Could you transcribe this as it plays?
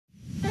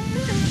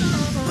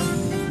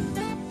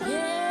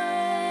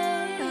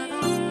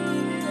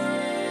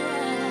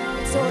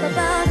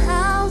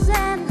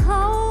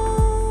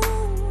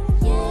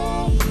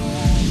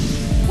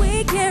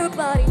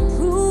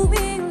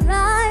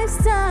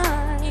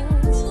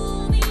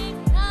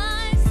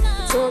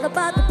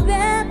about the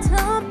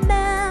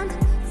betterment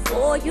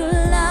for your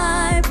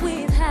life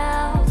with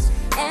Haus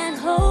and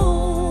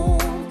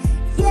home.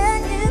 Yeah,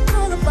 it's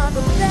all about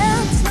the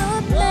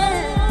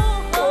betterment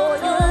for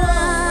your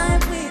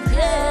life with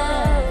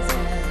Haus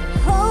and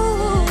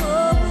home.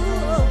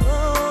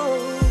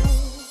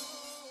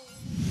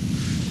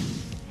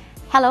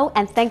 Hello,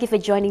 and thank you for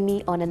joining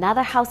me on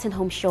another Haus and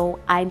Home show.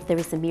 I'm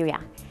Theresa Miria.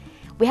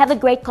 We have a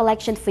great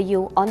collection for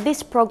you on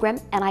this program,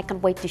 and I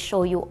can't wait to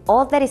show you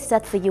all that is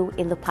set for you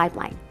in the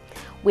pipeline.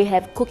 We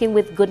have cooking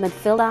with Goodman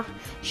Fielder,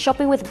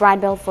 shopping with Brian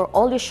Bell for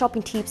all your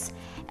shopping tips.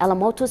 Ella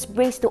Motors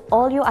brings to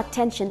all your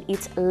attention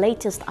its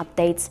latest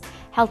updates.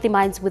 Healthy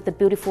Minds with the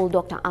beautiful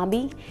Dr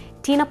Ambi.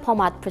 Tina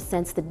Pomad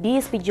presents the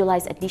BSB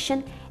July's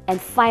edition. And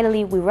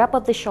finally, we wrap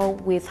up the show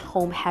with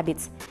Home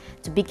Habits.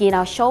 To begin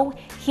our show,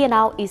 here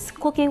now is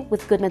Cooking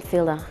with Goodman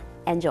Fielder.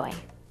 Enjoy.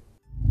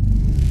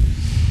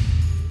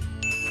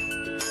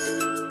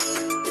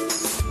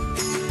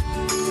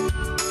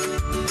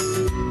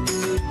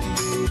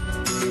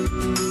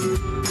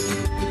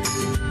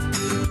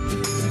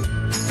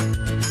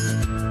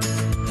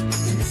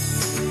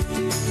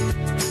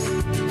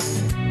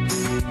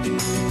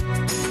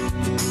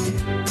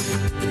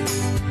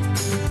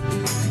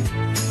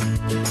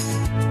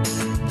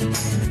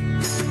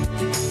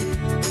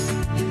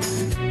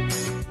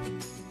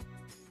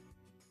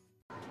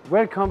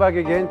 Welcome back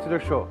again to the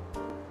show.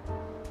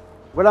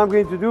 What I'm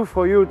going to do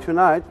for you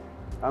tonight,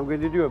 I'm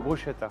going to do a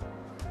bruschetta.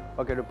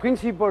 Okay, the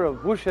principle of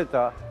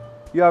bruschetta,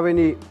 you have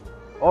any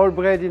old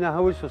bread in the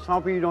house or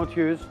something you don't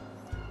use,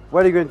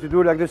 what are you going to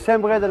do? Like the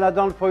same bread that I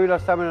done for you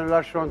last time on the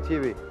last show on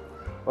TV.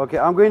 Okay,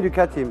 I'm going to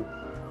cut him.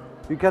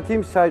 You cut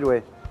him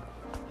sideways.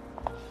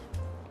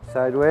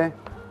 Sideways.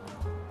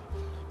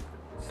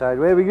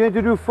 Sideways. We're going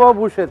to do 4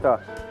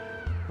 bruschetta.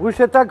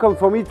 Bruschetta come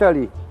from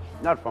Italy,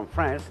 not from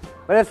France,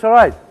 but that's all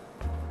right.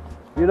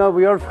 You know,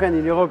 we're all friends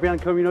in the European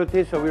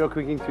community, so we're all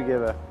cooking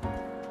together.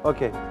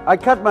 Okay, I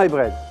cut my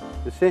bread,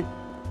 you see?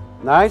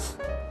 Nice.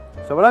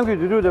 So what I'm going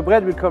to do, the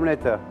bread will come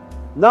later.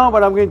 Now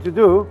what I'm going to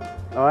do,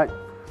 all right,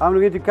 I'm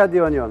going to cut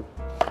the onion.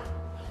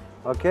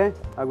 Okay,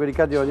 I'm going to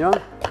cut the onion.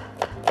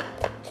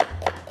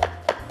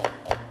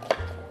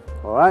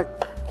 All right.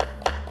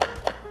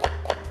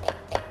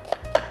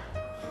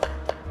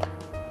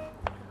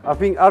 I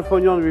think half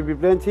onion will be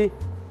plenty.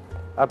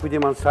 I put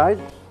him on side.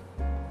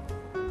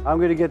 I'm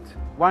going to get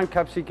 1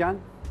 capsicum.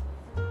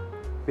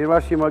 Mi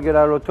washi mo get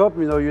out top,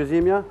 mi no use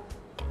him ya.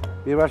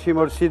 Mi washi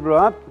mo seed blow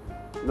up.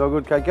 No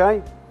good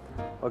kai.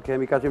 Okay,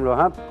 mi cut him low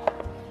up.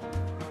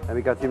 And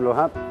mi cut him low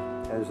up.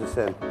 And it's the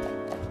same.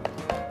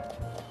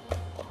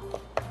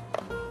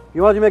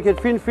 You want to make it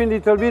thin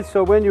little bit,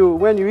 so when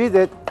you eat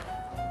it,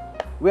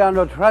 we are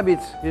not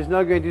rabbits. It's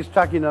not going to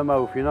stuck in our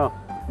mouth, you know.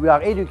 We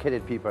are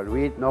educated people.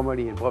 We eat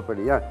normally and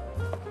properly, yeah.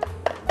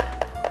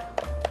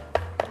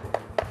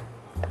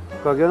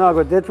 So now I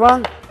got that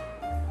one.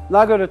 Now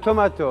I got a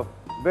tomato,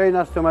 very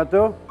nice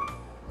tomato.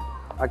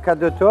 I cut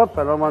the top,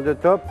 I don't want the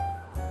top.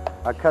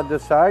 I cut the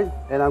side,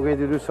 and I'm going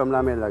to do some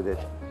lamelle like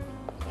that.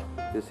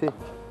 You see?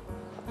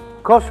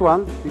 Coarse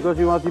one, because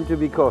you want him to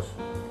be coarse.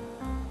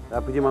 I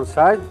put him on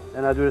side,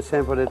 and I do the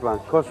same for that one.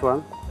 Coarse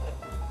one,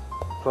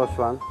 coarse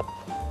one.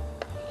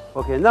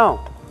 Okay, now,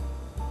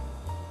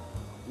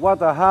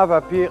 what I have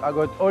up here, I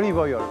got olive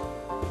oil.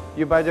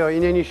 You buy there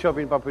in any shop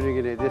in Papua New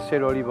Guinea, they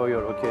sell olive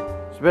oil, okay?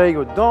 It's very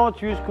good.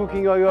 Don't use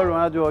cooking oil or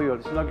other oil.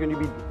 It's not going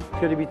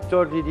to be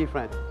totally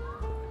different.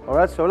 All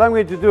right, so what I'm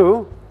going to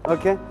do,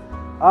 okay,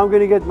 I'm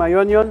going to get my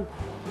onion.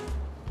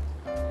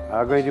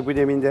 I'm going to put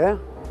them in there.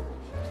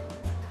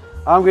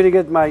 I'm going to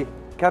get my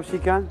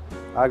capsicum.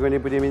 I'm going to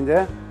put them in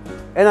there.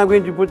 And I'm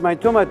going to put my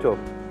tomato.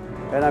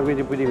 And I'm going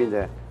to put them in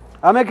there.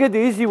 I'll make it the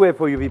easy way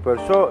for you people,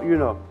 so you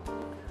know.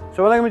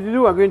 So what I'm going to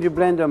do, I'm going to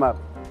blend them up.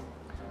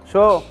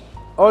 So,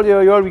 all the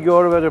oil will go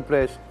all over the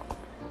place.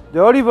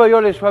 The olive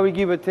oil is why we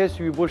give a taste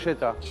to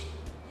bruschetta.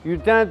 You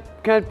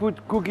can't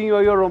put cooking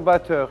oil on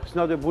butter. It's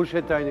not a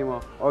bruschetta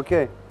anymore.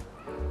 Okay.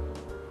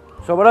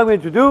 So what I'm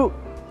going to do,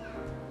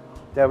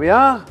 there we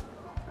are.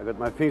 I got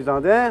my things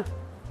down there.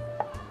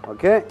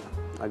 Okay.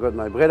 I got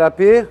my bread up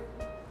here.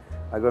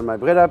 I got my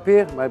bread up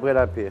here, my bread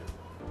up here.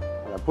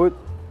 And I put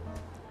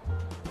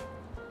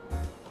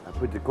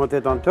the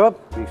content on top,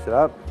 mix it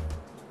up.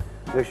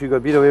 Make sure you got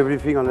a bit of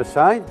everything on the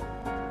side.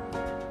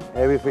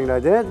 Everything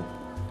like that,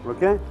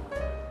 okay?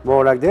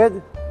 More like that.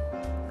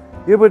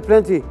 You put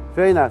plenty,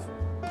 very nice,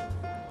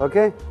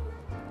 okay?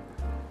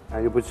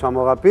 And you put some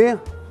more up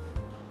here,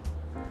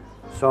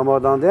 some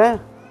more down there,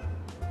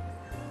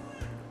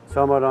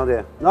 some more down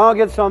there. Now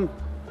get some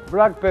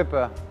black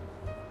pepper.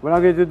 What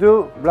I'm going to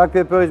do, black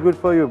pepper is good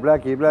for you.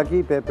 Blacky,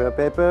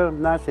 pepper,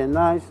 nice and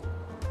nice.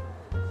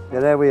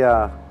 And there we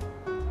are.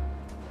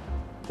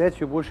 That's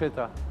your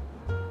bruschetta.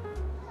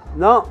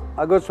 Now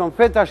I got some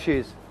feta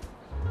cheese.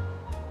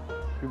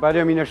 You buy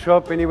them in a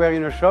shop, anywhere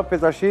in a shop,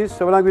 feta cheese.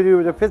 So what I'm going to do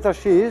with the feta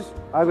cheese,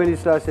 I'm going to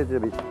slice it a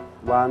bit.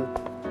 1,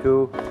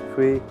 2,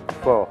 3,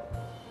 4.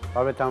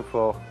 All the time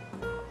 4.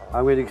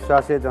 I'm going to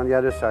slice it on the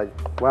other side.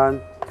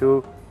 1,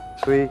 2,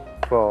 3,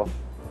 4.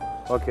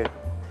 Okay.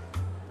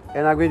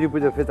 And I'm going to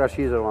put the feta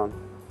cheese around.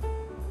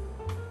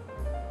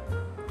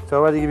 So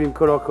I want to give him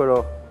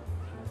color.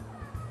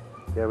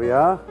 Here we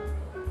are.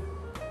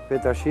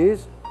 Feta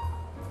cheese.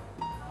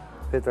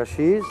 Feta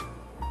cheese.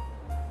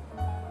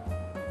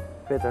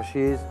 Feta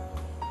cheese.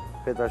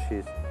 Feta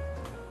cheese.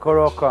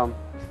 Color come.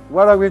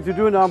 What I'm going to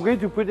do now, I'm going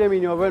to put them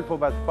in the oven for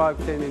about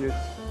 5-10 minutes.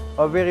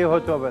 A very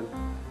hot oven.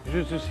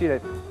 Just to seal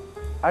it.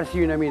 I'll see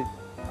you in a minute.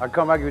 I'll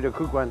come back with a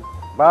cooked one.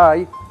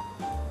 Bye.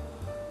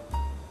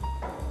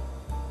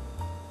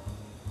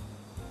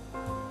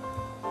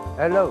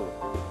 Hello.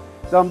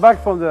 So I'm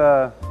back from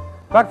the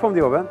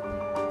oven.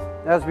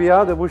 As we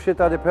are, the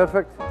bruschetta are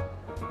perfect.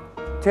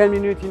 10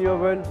 minutes in the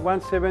oven,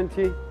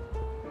 170.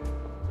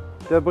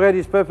 The bread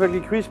is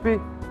perfectly crispy.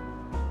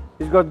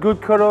 It's got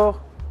good color.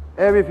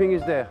 Everything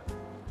is there.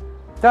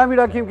 Time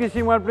la kim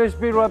kisi one place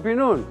pil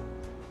rapinun.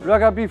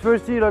 Black happy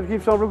thirsty, lot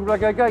keep some look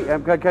black kai.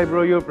 I'm kai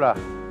bro your pla.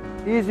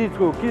 Easy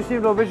to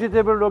kisim no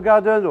vegetable no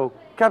garden or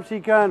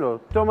capsicum or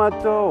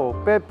tomato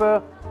or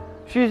pepper.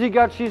 Cheesy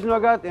got cheese no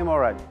got, I'm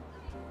alright.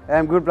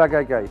 I'm good black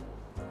kai.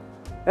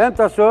 And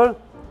tasol,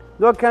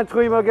 no can't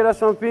throw him get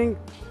something.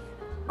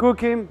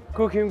 Cook him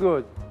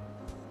good.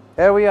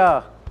 Here we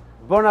are.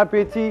 Bon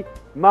appétit,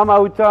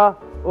 Mama Uta,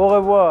 au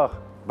revoir.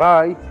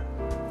 Bye.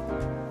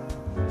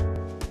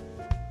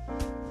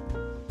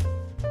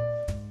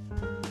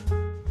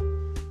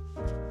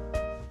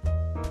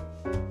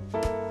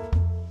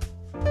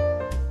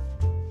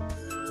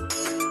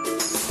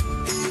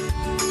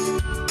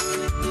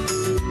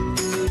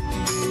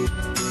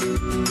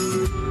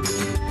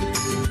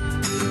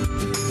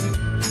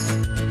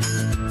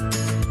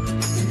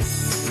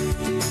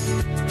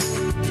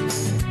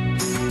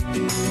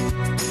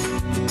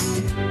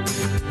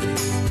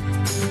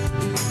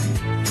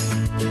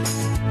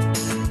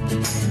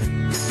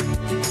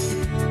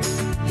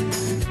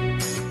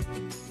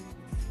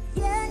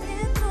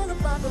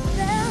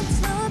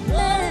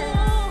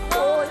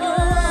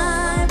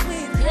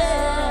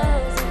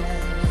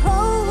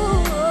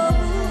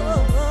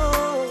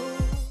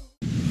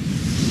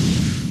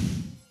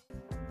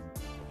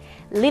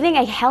 Living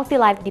a healthy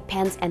life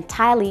depends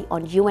entirely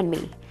on you and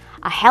me.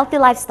 A healthy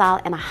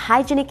lifestyle and a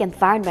hygienic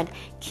environment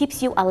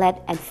keeps you alert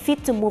and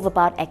fit to move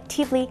about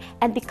actively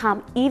and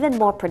become even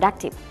more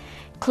productive.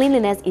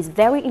 Cleanliness is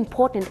very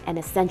important and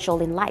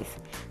essential in life.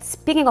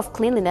 Speaking of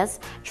cleanliness,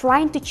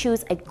 trying to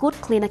choose a good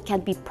cleaner can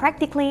be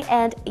practically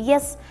and,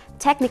 yes,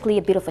 technically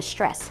a bit of a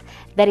stress.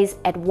 That is,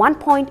 at one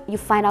point you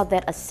find out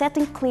that a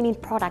certain cleaning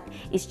product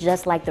is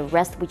just like the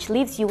rest, which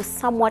leaves you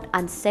somewhat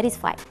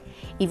unsatisfied.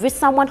 If you're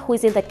someone who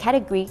is in that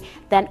category,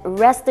 then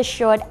rest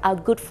assured our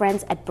good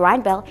friends at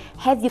Brian Bell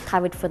have you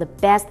covered for the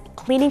best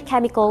cleaning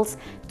chemicals,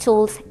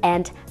 tools,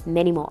 and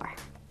many more.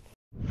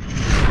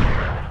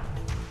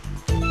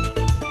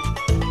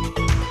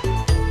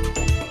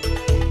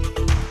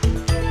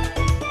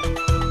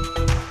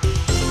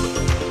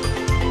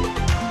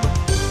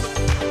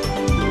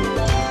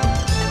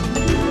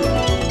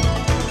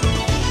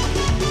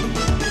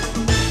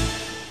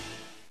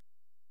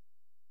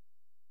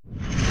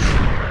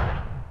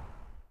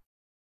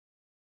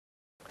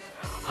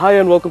 Hi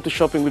and welcome to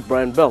Shopping with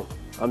Brian Bell.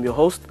 I'm your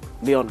host,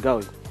 Leon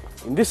Gawi.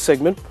 In this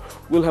segment,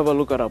 we'll have a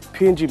look at our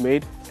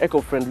P&G-made,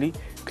 eco-friendly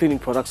cleaning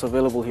products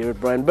available here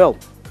at Brian Bell.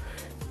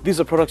 These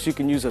are products you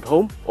can use at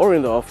home or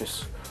in the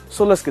office.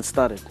 So let's get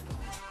started.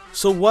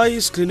 So why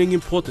is cleaning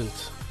important?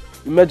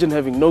 Imagine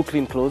having no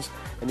clean clothes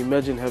and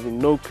imagine having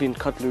no clean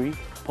cutlery,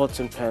 pots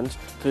and pans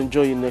to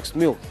enjoy your next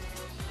meal.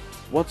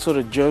 What sort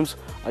of germs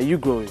are you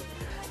growing?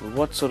 And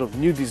what sort of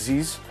new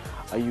disease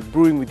are you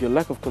brewing with your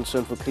lack of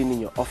concern for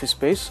cleaning your office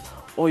space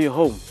or your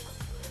home?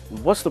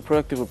 And what's the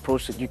proactive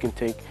approach that you can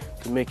take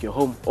to make your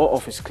home or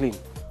office clean?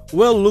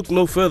 Well, look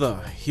no further.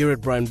 Here at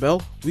Brian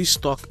Bell, we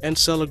stock and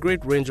sell a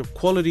great range of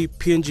quality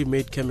P&G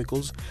made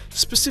chemicals,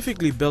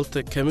 specifically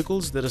Beltec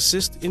chemicals that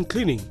assist in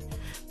cleaning.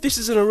 This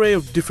is an array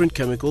of different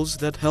chemicals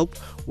that help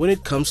when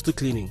it comes to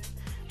cleaning.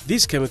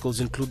 These chemicals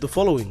include the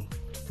following: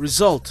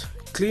 Result,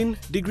 Clean,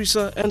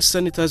 Degreaser and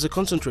Sanitizer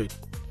Concentrate,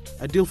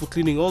 ideal for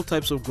cleaning all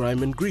types of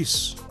grime and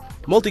grease.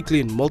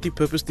 Multi-Clean,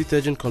 multi-purpose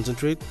detergent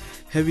concentrate,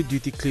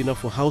 heavy-duty cleaner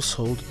for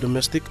household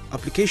domestic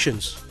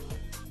applications.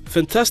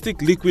 Fantastic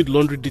liquid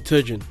laundry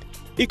detergent,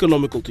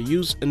 economical to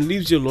use and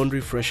leaves your laundry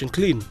fresh and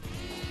clean.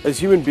 As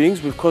human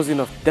beings, we've caused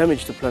enough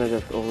damage to planet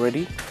Earth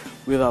already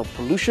with our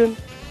pollution,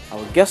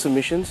 our gas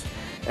emissions,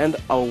 and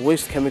our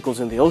waste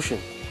chemicals in the ocean.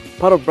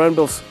 Part of Brian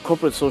Bell's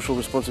corporate social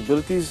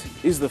responsibilities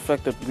is the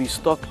fact that we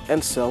stock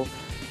and sell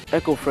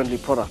eco-friendly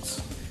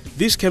products.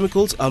 These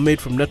chemicals are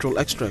made from natural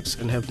extracts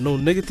and have no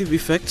negative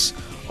effects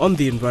on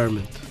the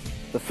environment.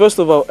 The first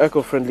of our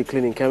eco-friendly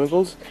cleaning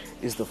chemicals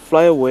is the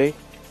Fly Away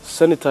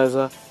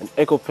Sanitizer and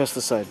Eco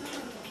Pesticide.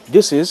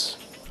 This is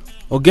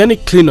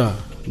Organic Cleaner,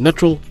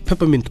 natural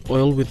peppermint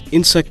oil with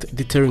insect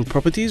deterring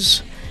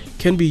properties,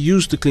 can be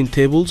used to clean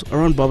tables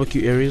around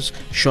barbecue areas,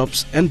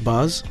 shops and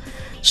bars.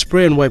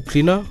 Spray and wipe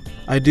cleaner,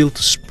 ideal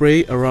to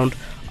spray around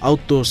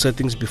outdoor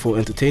settings before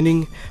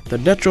entertaining. The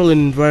natural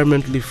and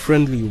environmentally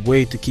friendly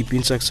way to keep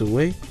insects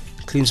away,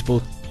 cleans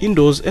both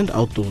indoors and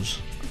outdoors.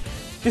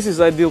 This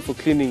is ideal for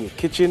cleaning your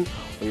kitchen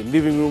or your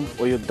living room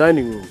or your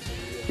dining room.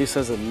 This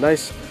has a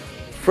nice,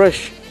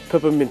 fresh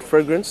peppermint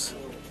fragrance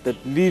that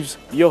leaves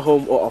your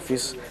home or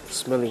office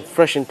smelling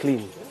fresh and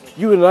clean.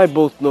 You and I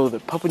both know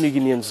that Papua New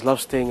Guineans love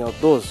staying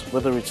outdoors,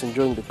 whether it's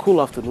enjoying the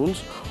cool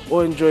afternoons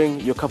or enjoying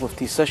your cup of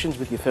tea sessions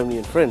with your family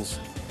and friends.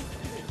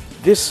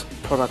 This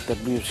product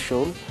that we've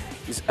shown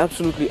is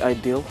absolutely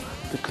ideal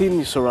to clean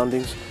your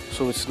surroundings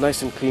so it's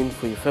nice and clean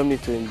for your family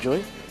to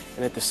enjoy,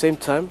 and at the same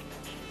time,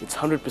 it's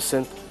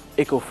 100%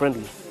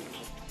 eco-friendly.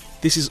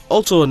 This is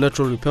also a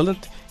natural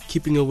repellent,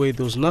 keeping away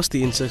those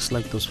nasty insects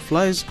like those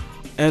flies,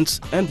 ants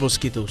and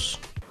mosquitoes.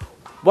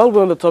 While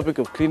we're on the topic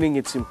of cleaning,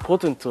 it's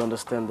important to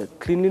understand that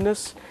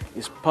cleanliness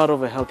is part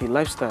of a healthy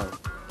lifestyle.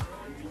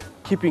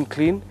 Keeping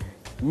clean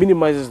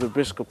minimizes the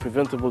risk of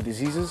preventable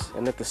diseases,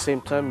 and at the same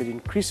time it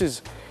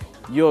increases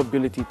your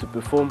ability to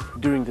perform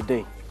during the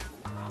day.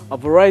 A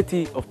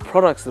variety of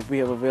products that we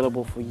have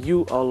available for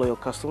you, our loyal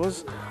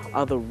customers,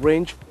 are the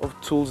range of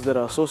tools that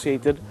are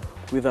associated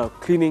with our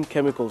cleaning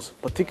chemicals,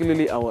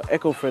 particularly our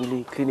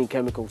eco-friendly cleaning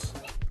chemicals.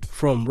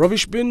 From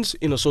rubbish bins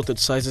in assorted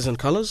sizes and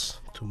colors,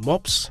 to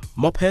mops,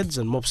 mop heads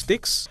and mop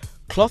sticks,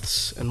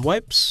 cloths and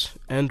wipes,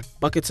 and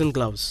buckets and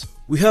gloves.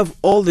 We have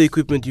all the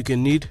equipment you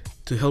can need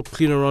to help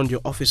clean around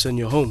your office and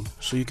your home,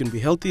 so you can be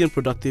healthy and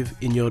productive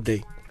in your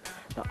day.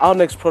 Now, our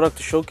next product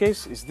to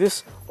showcase is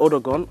this Odor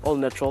Gone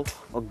all-natural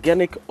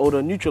organic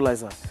odor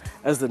neutralizer.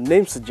 As the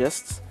name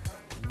suggests,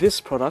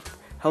 this product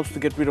helps to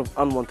get rid of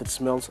unwanted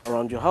smells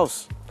around your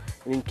house.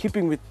 And in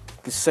keeping with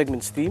this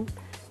segment's theme,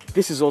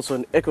 this is also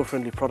an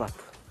eco-friendly product.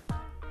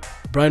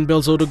 Brian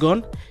Bell's Odor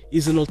Gone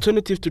is an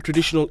alternative to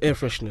traditional air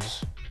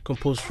fresheners.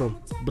 Composed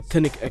from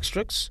botanic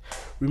extracts,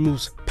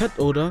 removes pet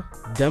odor,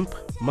 damp,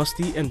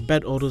 musty and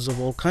bad odors of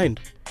all kind.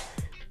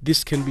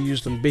 This can be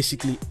used on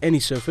basically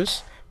any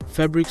surface,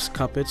 fabrics,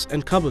 carpets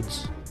and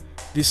cupboards.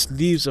 This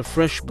leaves a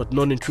fresh but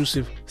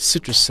non-intrusive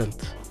citrus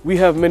scent. We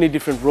have many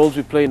different roles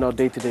we play in our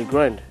day-to-day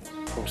grind,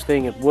 from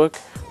staying at work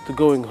to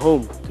going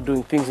home to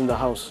doing things in the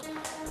house.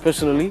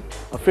 Personally,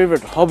 a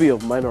favorite hobby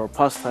of mine or a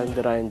pastime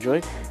that I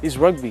enjoy is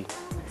rugby.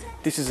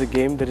 This is a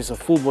game that is a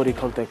full-body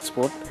contact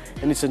sport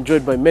and it's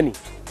enjoyed by many.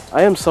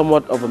 I am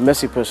somewhat of a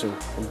messy person,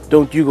 and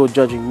don't you go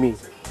judging me,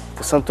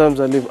 because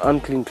sometimes I leave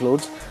unclean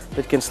clothes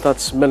that can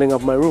start smelling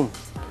up my room,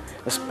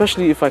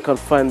 especially if I can't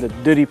find the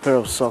dirty pair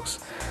of socks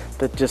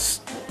that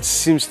just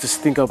seems to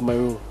stink up my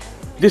room.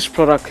 This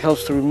product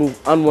helps to remove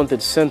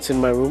unwanted scents in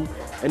my room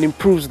and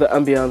improves the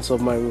ambience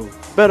of my room.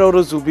 Bad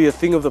odors will be a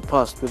thing of the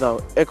past with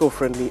our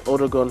eco-friendly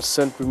Odor Gone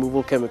scent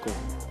removal chemical.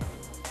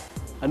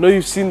 I know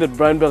you've seen that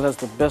Brian Bell has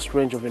the best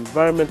range of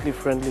environmentally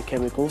friendly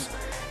chemicals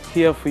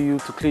here for you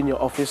to clean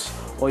your office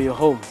or your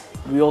home.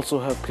 We also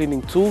have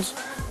cleaning tools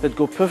that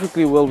go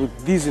perfectly well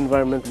with these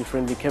environmentally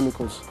friendly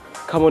chemicals.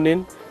 Come on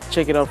in,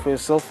 check it out for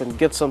yourself and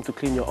get some to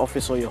clean your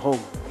office or your home.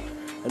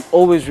 And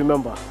always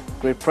remember,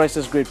 great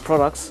prices, great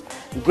products,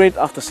 and great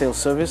after-sales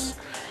service.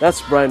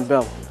 That's Brian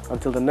Bell.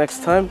 Until the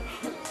next time,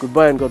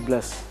 goodbye and God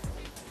bless.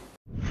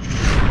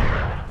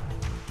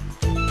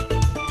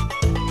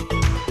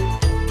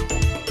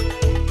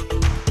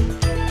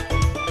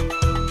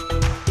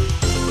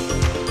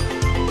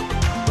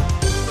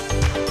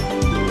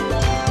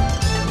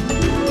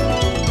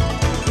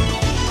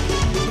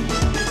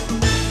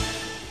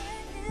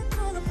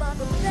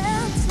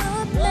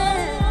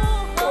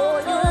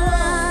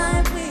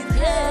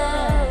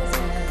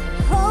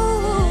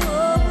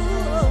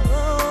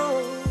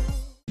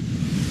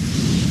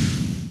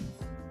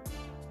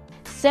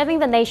 Serving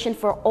the nation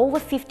for over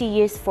 50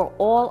 years for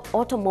all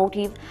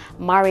automotive,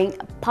 marine,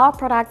 power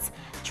products,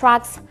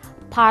 trucks,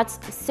 parts,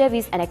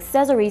 service and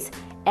accessories,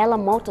 Ella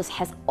Motors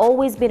has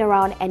always been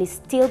around and is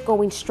still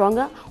going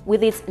stronger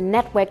with its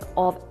network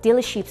of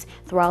dealerships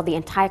throughout the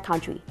entire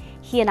country.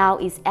 Here now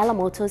is Ella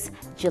Motors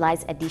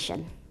July's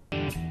edition.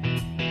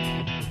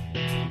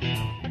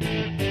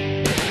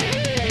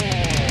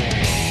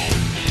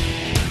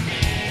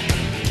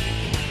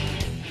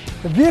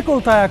 The vehicle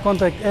tire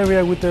contact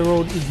area with the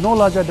road is no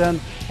larger than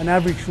an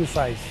average shoe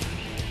size.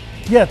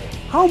 Yet,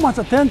 how much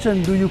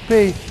attention do you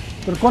pay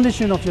to the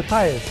condition of your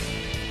tires?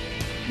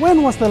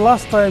 When was the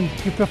last time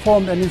you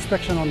performed an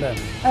inspection on them?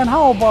 And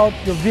how about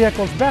your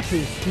vehicle's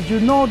batteries? Did you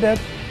know that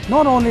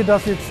not only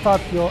does it start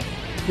your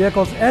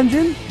vehicle's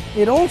engine,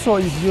 it also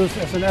is used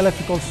as an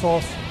electrical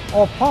source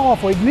of power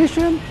for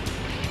ignition,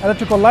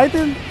 electrical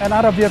lighting, and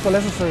other vehicle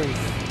accessories.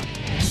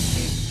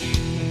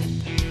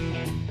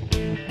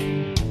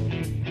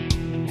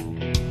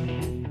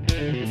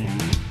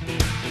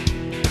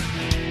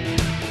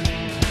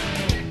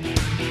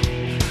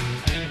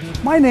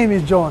 My name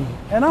is John,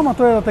 and I'm a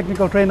Toyota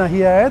technical trainer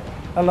here at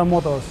Ella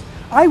Motors.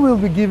 I will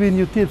be giving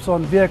you tips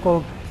on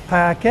vehicle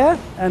tire care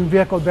and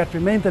vehicle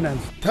battery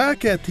maintenance. Tire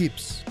care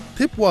tips.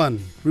 Tip 1.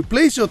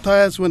 Replace your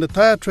tires when the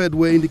tire tread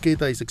wear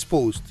indicator is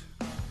exposed.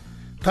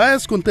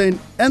 Tires contain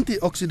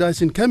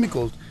anti-oxidizing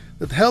chemicals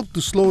that help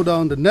to slow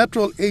down the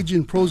natural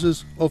aging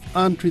process of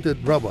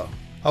untreated rubber.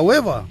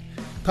 However,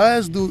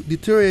 tires do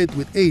deteriorate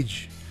with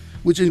age,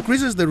 which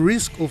increases the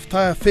risk of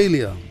tire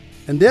failure.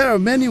 And there are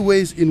many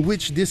ways in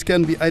which this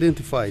can be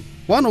identified,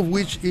 one of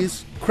which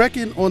is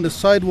cracking on the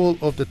sidewall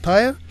of the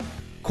tire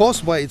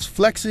caused by its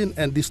flexing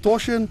and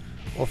distortion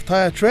of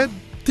tire tread.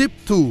 Tip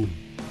 2.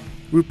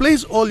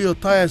 Replace all your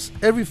tires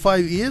every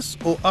 5 years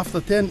or after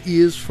 10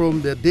 years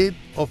from the date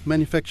of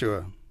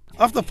manufacturer.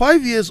 After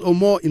 5 years or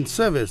more in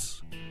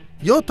service,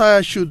 your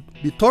tires should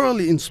be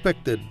thoroughly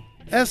inspected.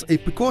 As a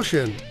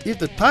precaution, if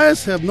the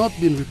tires have not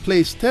been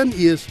replaced 10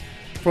 years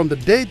from the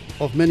date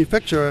of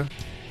manufacturer,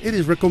 it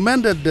is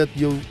recommended that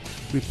you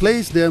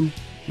replace them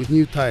with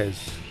new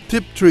tires.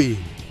 Tip 3.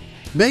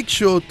 Make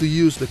sure to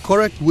use the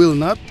correct wheel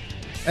nut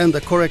and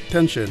the correct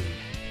tension.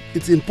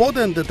 It's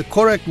important that the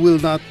correct wheel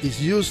nut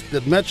is used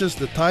that matches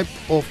the type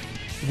of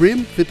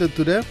rim fitted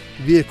to the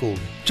vehicle.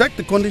 Check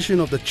the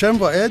condition of the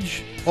chamber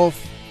edge of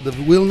the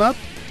wheel nut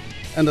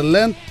and the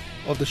length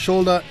of the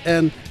shoulder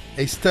and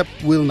a step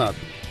wheel nut.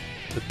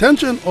 The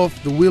tension of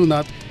the wheel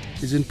nut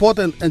is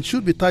important and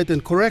should be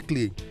tightened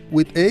correctly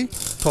with a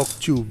torque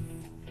tube.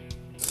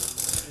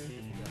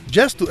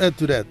 Just to add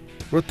to that,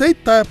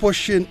 rotate tire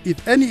position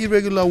if any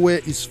irregular wear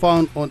is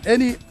found on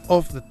any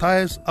of the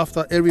tires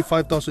after every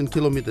 5,000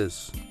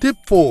 kilometers. Tip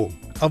 4.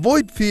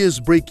 Avoid fierce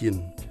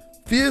braking.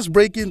 Fierce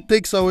braking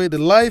takes away the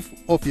life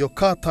of your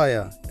car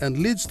tire and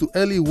leads to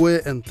early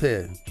wear and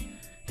tear.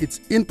 It's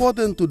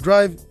important to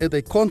drive at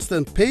a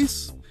constant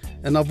pace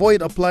and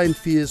avoid applying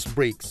fierce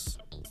brakes.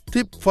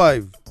 Tip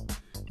 5.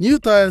 New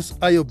tires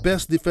are your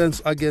best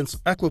defense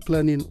against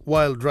aquaplaning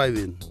while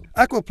driving.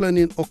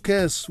 Aquaplaning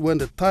occurs when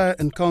the tire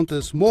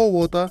encounters more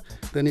water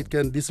than it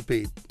can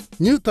dissipate.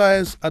 New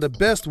tires are the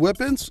best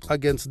weapons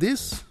against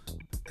this.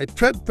 A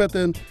tread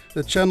pattern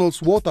that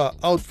channels water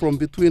out from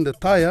between the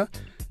tire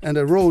and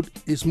the road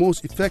is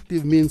most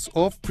effective means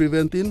of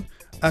preventing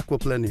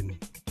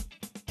aquaplaning.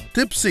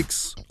 Tip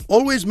 6.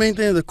 Always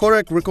maintain the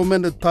correct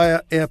recommended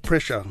tire air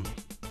pressure.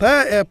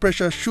 Tire air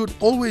pressure should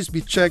always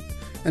be checked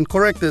and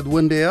corrected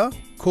when they are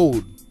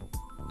cold.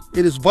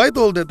 It is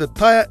vital that the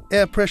tire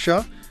air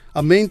pressure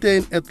are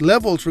maintained at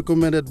levels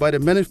recommended by the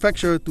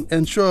manufacturer to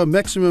ensure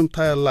maximum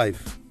tire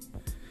life,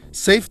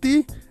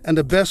 safety, and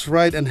the best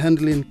ride and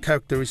handling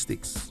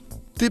characteristics.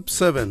 Tip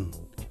 7.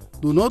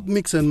 Do not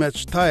mix and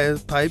match tire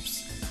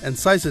types and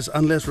sizes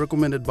unless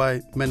recommended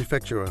by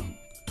manufacturer.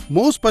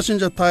 Most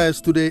passenger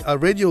tires today are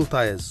radial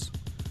tires.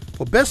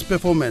 For best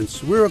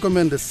performance, we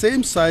recommend the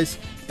same size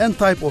and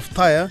type of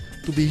tire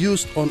to be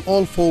used on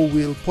all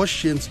four-wheel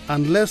positions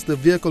unless the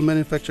vehicle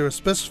manufacturer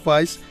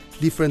specifies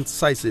different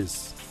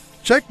sizes.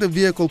 Check the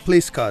vehicle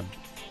place card.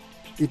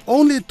 If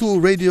only two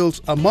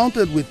radials are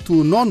mounted with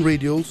two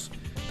non-radials,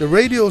 the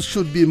radials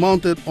should be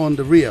mounted on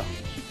the rear.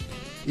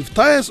 If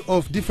tires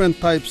of different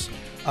types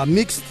are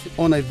mixed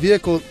on a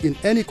vehicle in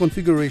any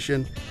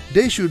configuration,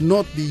 they should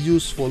not be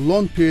used for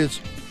long periods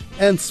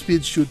and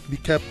speed should be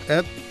kept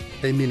at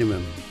a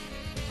minimum.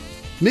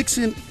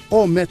 Mixing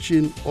or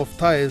matching of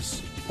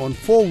tires on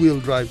four-wheel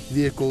drive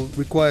vehicle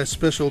requires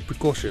special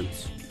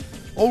precautions.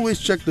 Always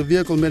check the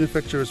vehicle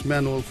manufacturer's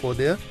manual for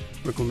their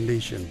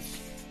recommendations.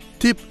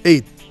 Tip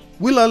 8.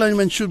 Wheel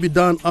alignment should be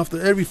done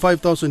after every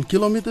 5,000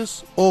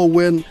 kilometers or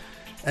when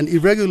an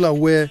irregular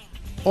wear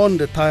on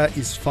the tire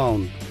is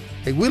found.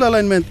 A wheel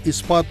alignment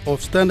is part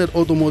of standard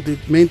automotive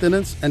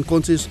maintenance and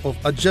consists of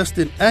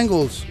adjusting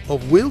angles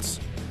of wheels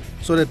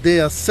so that they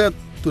are set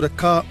to the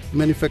car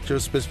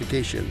manufacturer's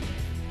specification.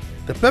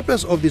 The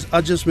purpose of this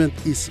adjustment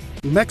is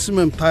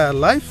maximum tire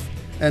life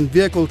and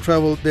vehicle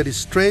travel that is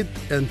straight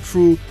and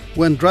true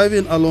when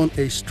driving along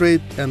a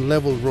straight and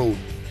level road.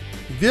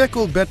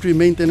 Vehicle battery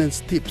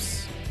maintenance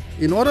tips.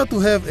 In order to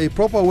have a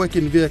proper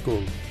working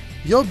vehicle,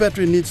 your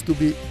battery needs to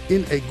be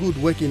in a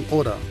good working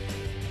order.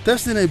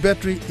 Testing a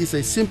battery is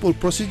a simple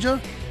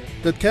procedure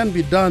that can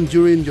be done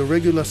during your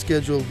regular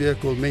scheduled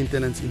vehicle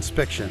maintenance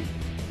inspection.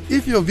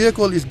 If your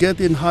vehicle is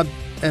getting hot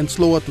and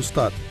slower to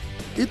start,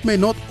 it may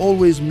not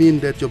always mean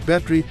that your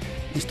battery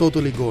is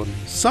totally gone.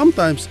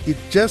 Sometimes it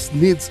just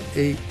needs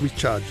a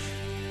recharge.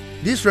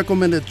 These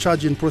recommended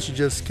charging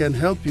procedures can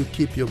help you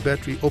keep your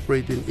battery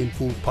operating in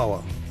full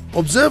power.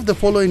 Observe the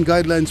following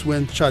guidelines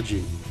when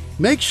charging.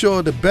 Make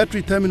sure the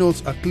battery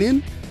terminals are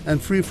clean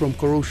and free from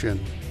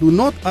corrosion. Do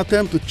not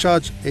attempt to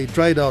charge a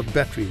dried out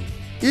battery.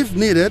 If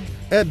needed,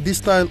 add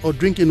distilled or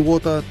drinking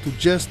water to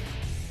just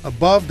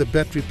above the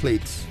battery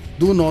plates.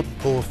 Do not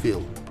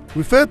overfill.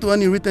 Refer to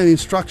any written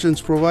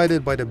instructions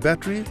provided by the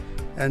battery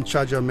and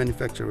charger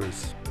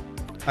manufacturers.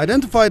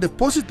 Identify the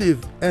positive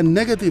and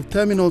negative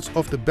terminals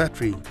of the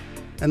battery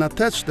and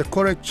attach the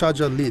correct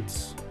charger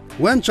leads.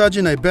 When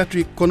charging a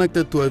battery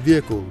connected to a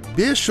vehicle,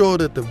 be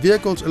assured that the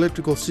vehicle's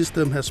electrical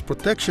system has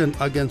protection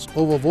against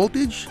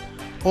overvoltage,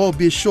 or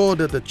be sure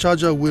that the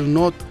charger will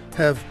not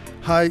have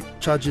high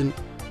charging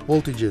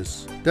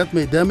voltages that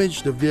may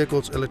damage the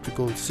vehicle's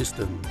electrical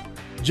system.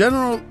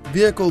 General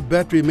vehicle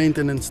battery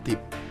maintenance tip.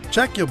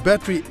 Check your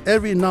battery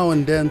every now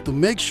and then to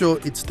make sure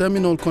its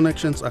terminal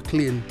connections are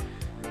clean,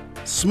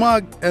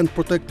 smug and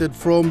protected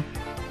from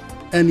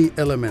any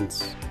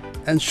elements.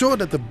 Ensure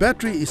that the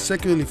battery is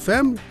securely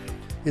firm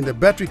in the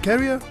battery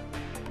carrier.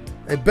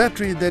 A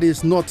battery that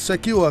is not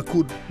secure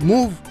could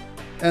move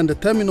and the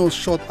terminals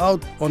short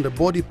out on the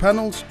body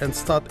panels and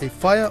start a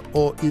fire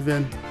or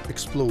even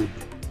explode.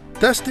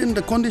 Testing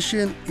the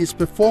condition is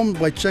performed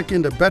by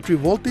checking the battery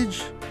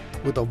voltage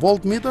with a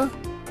voltmeter.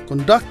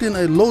 Conducting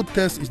a load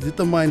test is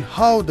determined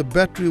how the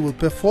battery will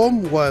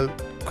perform while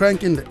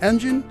cranking the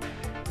engine,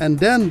 and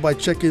then by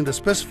checking the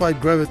specified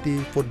gravity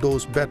for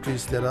those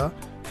batteries that are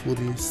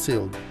fully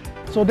sealed.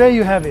 So there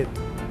you have it.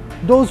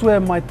 Those were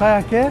my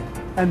tire care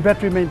and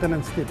battery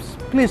maintenance tips.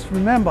 Please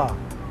remember,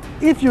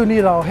 if you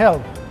need our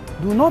help,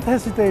 do not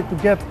hesitate to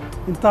get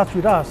in touch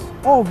with us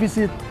or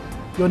visit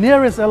your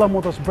nearest Ella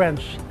Motors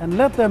branch and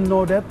let them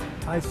know that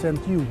I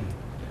sent you.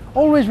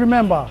 Always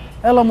remember,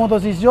 Ella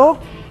Motors is your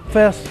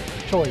first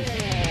choice.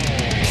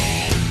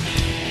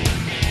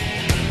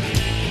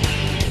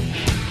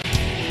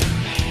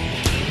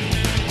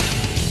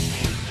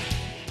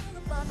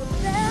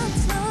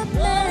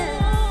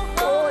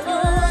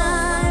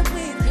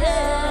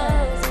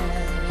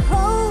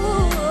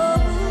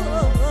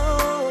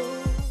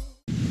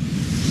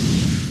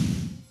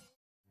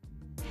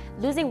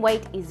 Losing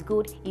weight is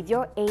good if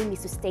your aim is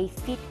to stay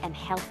fit and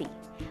healthy.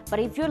 But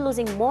if you're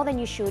losing more than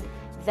you should,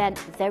 then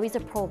there is a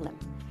problem.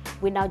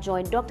 We now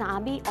join Dr.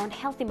 Ambi on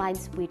Healthy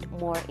Minds with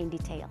more in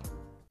detail.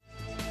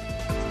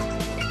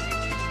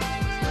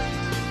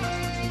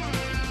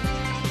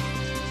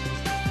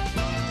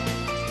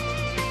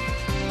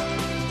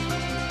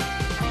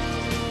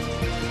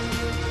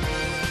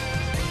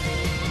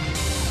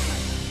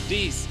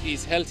 This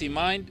is Healthy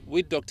Mind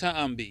with Dr.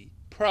 Ambi,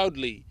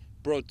 proudly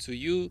brought to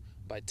you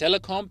by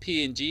Telecom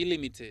PNG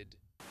Limited.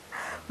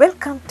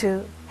 Welcome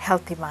to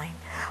Healthy Mind.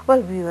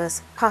 Well,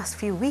 viewers, past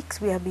few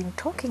weeks we have been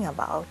talking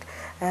about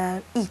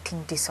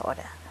eating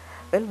disorder.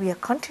 Well, we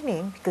are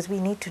continuing because we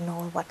need to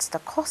know what's the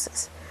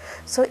causes.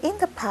 So in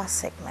the past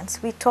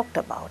segments we talked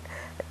about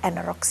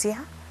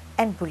anorexia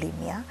and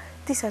bulimia.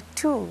 These are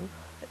two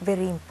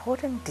very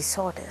important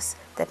disorders.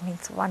 That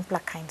means one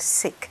kind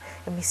sick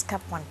and we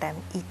stop one time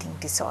eating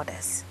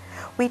disorders.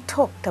 We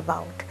talked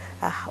about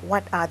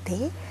what are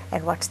they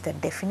and what's the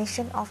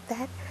definition of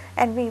that,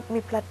 and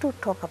we to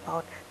talk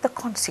about the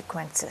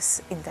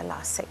consequences in the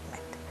last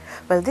segment.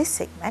 Well, this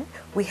segment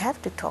we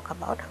have to talk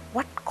about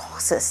what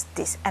causes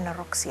this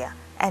anorexia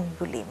and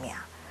bulimia.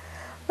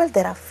 Well,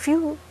 there are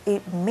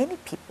many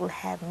people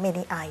have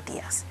many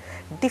ideas,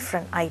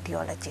 different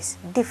ideologies,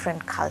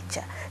 different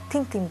culture.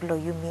 Thinking below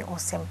you me or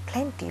some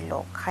plenty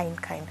low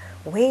kind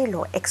way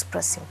low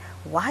expressing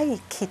why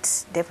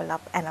kids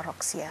develop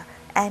anorexia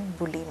and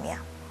bulimia.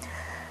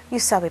 You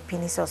sabe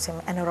penis or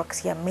some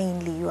anorexia,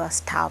 mainly you are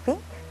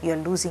starving, you are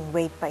losing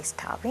weight by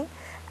starving,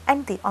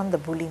 and on the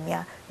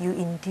bulimia you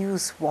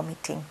induce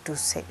vomiting to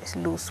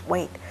lose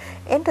weight.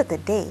 End of the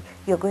day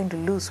you're going to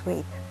lose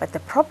weight, but the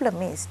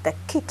problem is the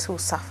kids who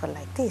suffer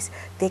like this,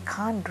 they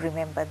can't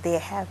remember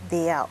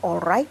they are all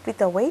right with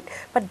the weight,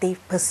 but they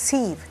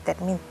perceive,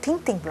 that means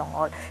thinking belong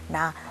all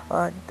na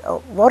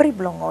worry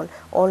belong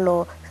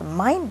all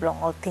mind belong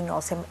all thing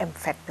or some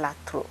fat blood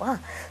through.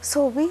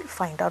 So we'll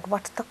find out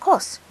what's the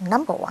cause.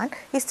 Number one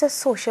is the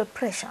social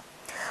pressure.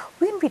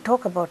 When we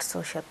talk about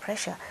social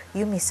pressure,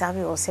 you may have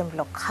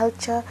also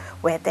culture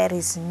where there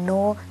is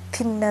no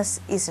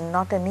thinness is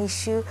not an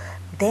issue,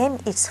 then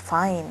it's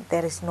fine.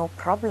 There is no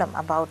problem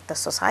about the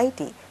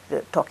society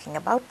talking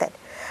about that.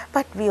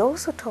 But we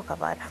also talk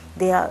about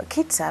their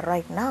kids are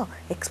right now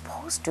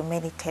exposed to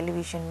many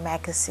television,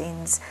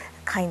 magazines,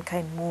 kind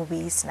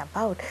movies, and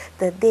about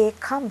that there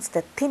comes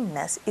the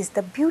thinness is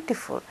the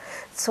beautiful.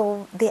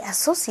 So they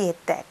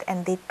associate that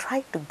and they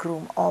try to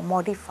groom or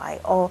modify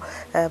or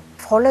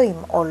follow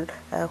him all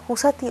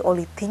husati all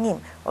thing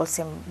him or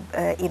some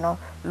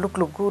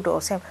look good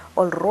or some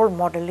all role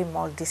model him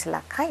all this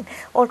la kind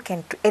all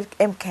can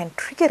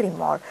trigger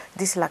him all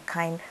this la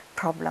kind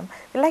problem.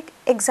 Like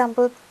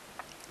example,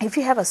 if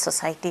you have a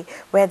society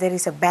where there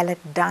is a ballet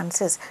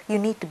dancers, you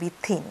need to be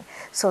thin.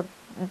 So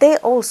they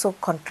also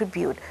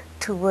contribute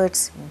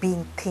towards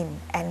being thin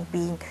and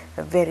being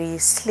very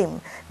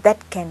slim.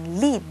 That can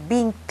lead,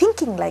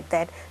 thinking like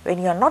that, when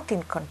you are not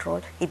in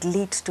control, it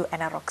leads to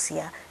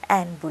anorexia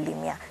and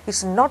bulimia.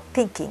 It's not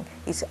thinking,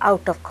 it's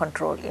out of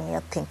control in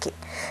your thinking.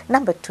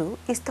 Number two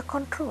is the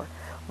control.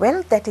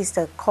 Well, that is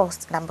the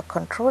cost. Number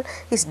control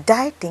is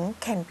dieting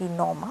can be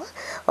normal.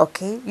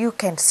 Okay, you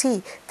can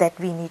see that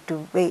we need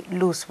to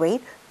lose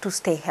weight to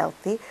stay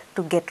healthy,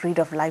 to get rid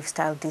of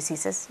lifestyle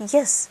diseases.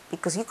 Yes,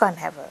 because you can't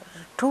have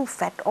too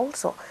fat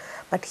also.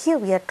 But here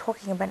we are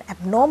talking about an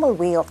abnormal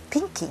way of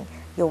thinking.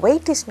 Your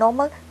weight is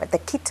normal, but the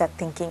kids are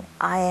thinking,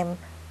 I am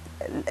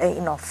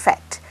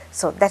fat.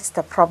 So that's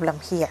the problem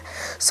here.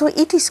 So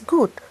it is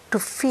good to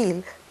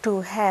feel,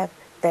 to have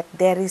that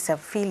there is a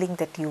feeling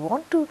that you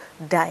want to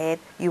diet,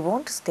 you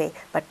want to stay,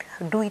 but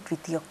do it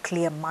with your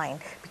clear mind.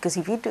 Because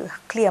if your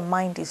clear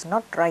mind is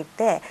not right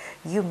there,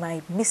 you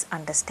might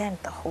misunderstand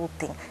the whole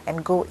thing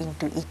and go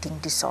into eating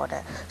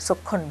disorder. So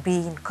be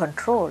in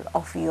control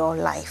of your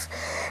life.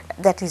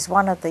 That is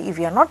one of the, if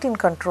you are not in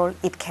control,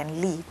 it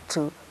can lead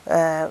to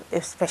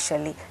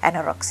especially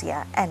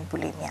anorexia and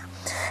bulimia.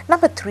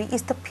 Number 3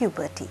 is the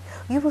puberty.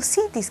 You will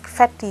see these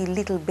fatty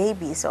little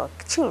babies or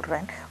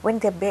children, when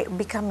they're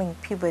becoming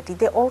puberty,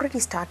 they already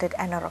started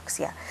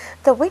anorexia.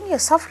 So when you're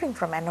suffering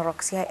from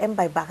anorexia,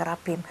 by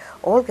bagarapim,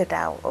 all get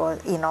out, or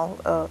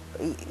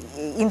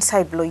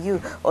inside below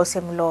you, or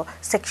similar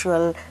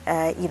sexual,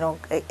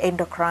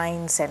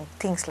 endocrines and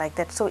things like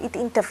that. So it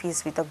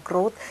interferes with the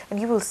growth, and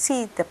you will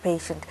see the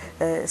patient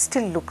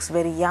still looks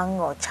very young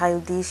or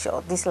childish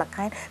or this like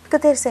kind,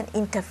 because there's an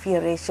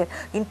interfere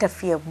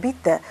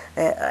with the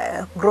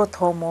growth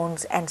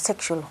hormones and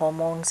sexual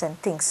hormones and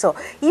things. So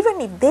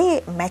even if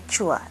they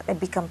mature and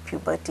become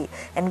puberty,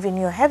 and when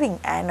you're having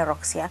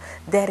anorexia,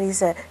 there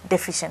is a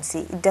deficiency.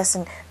 It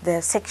doesn't,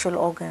 the sexual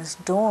organs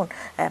don't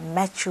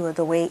mature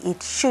the way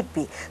it should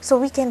be. So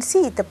we can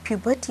see the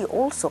puberty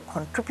also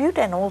contribute,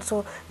 and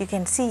also you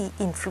can see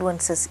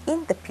influences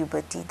in the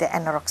puberty, the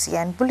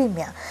anorexia and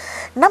bulimia.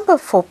 Number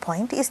 4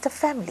 point is the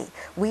family.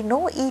 We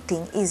know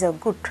eating is a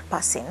good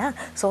passing.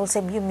 So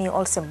also you me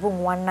also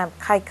bung one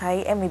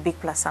kai and me big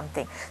plus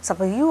something.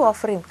 Suppose you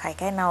offer him kai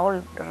now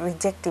all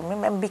reject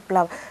him and big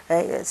plus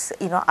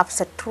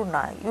upset true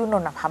na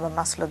na have a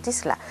muscle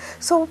disla.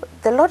 So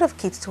a lot of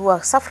kids who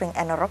are suffering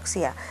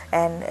anorexia,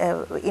 and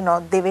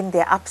they, when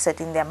they're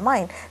upset in their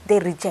mind, they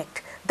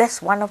reject.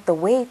 That's one of the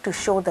way to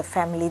show the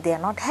family they are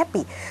not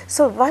happy.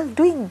 So while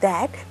doing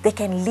that, they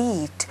can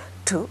lead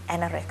to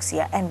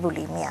anorexia and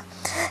bulimia.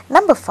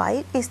 Number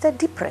 5 is the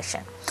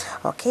depression.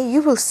 Okay,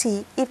 you will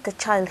see if the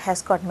child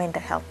has got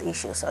mental health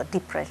issues or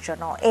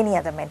depression or any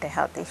other mental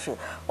health issue,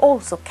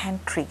 also can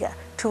trigger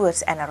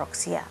towards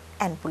anorexia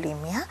and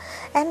bulimia.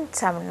 And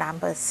some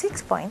number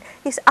 6 point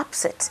is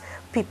upsets.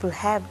 People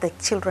have, the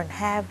children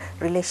have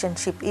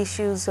relationship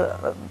issues,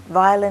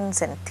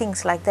 violence and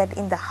things like that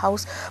in the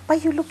house.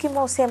 But you look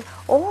more same,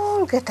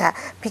 all get a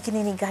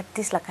pikinini got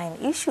this like kind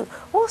of issue,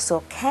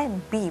 also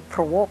can be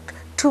provoked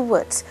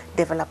towards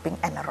developing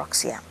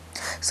anorexia.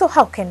 So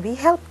how can we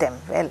help them?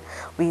 Well,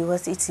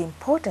 it's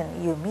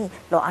important you me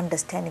lo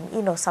understanding,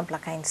 some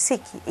like kind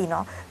sick,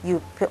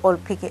 you all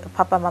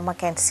papa mama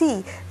can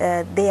see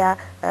they are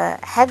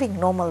having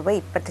normal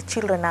weight, but the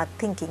children are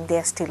thinking they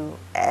are still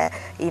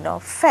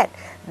fat.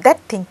 That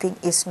thinking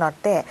is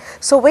not there.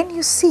 So when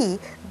you see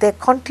they're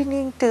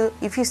continuing to,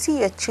 if you see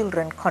your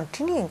children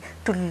continuing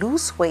to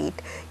lose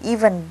weight,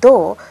 even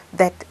though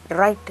that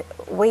right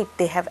weight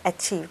they have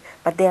achieved,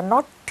 but they are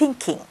not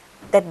thinking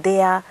that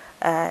they are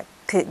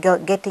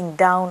getting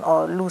down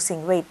or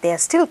losing weight, they are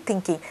still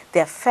thinking they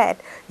are fat,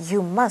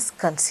 you must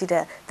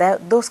consider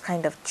that those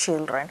kind of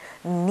children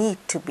need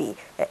to be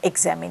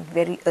examined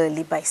very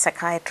early by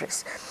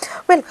psychiatrists.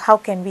 Well, how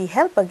can we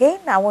help? Again,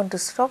 I want to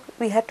stop.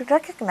 We have to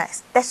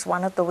recognize. That's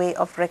one of the way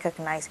of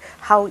recognize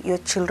how your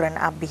children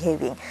are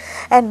behaving.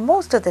 And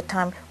most of the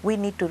time, we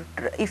need to,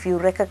 if you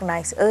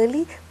recognize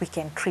early, we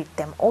can treat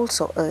them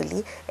also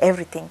early.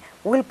 Everything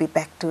will be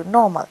back to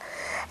normal.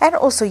 And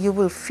also you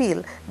will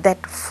feel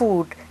that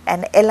food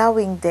and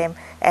allowing them,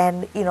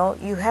 and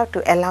you have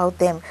to allow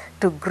them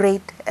to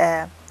great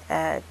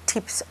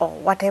tips or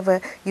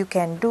whatever you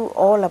can do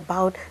all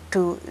about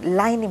to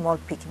line him all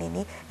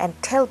picnini and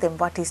tell them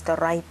what is the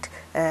right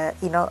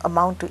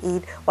amount to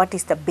eat, what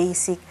is the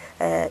basic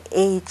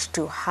age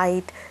to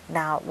height.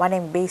 Now one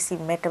in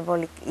basic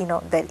metabolic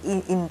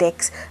the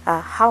index,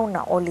 how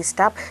now all this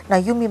stuff. Now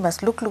you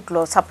must look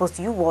low. Suppose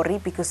you worry,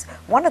 because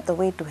one of the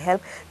way to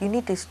help, you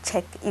need to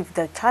check if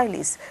the child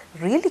is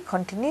really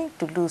continuing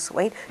to lose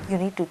weight. You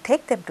need to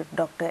take them to the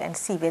doctor and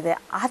see whether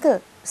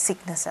other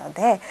sickness are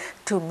there,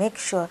 to make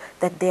sure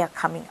that they are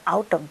coming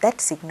out of that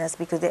sickness,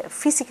 because the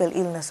physical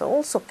illness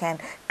also can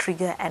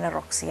trigger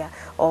anorexia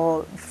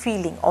or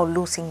feeling or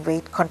losing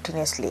weight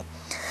continuously.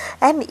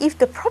 And if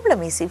the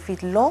problem is, if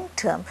it's long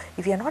term,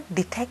 if you are not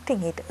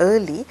detecting it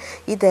early,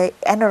 the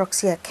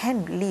anorexia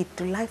can lead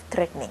to life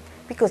threatening,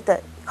 because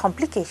the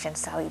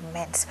complications are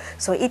immense.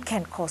 So it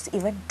can cause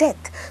even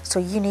death. So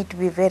you need to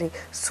be very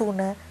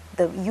sooner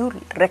you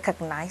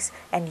recognize,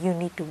 and you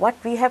need to, what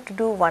we have to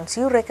do once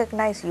you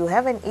recognize you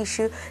have an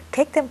issue,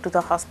 take them to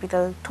the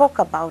hospital, talk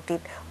about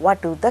it.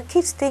 What do the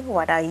kids think?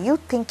 What are you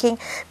thinking?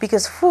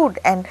 Because food,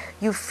 and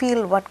you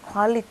feel what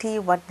quality,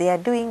 what they are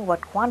doing,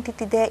 what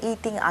quantity they are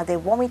eating, are they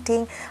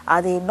vomiting,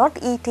 are they not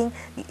eating?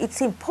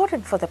 It's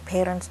important for the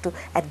parents to,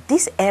 at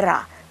this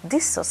era,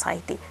 this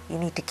society, you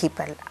need to keep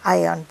an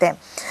eye on them.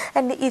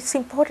 And it's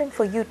important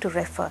for you to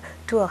refer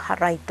to a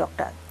right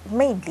doctor,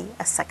 mainly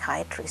a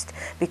psychiatrist,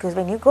 because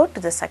when you go to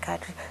the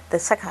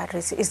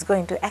psychiatrist is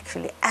going to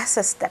actually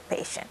assess the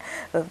patient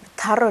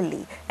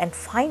thoroughly and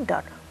find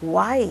out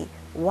why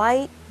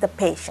the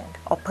patient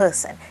or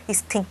person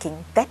is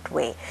thinking that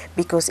way,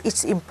 because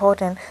it's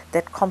important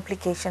that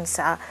complications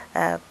are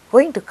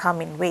going to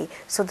come in way.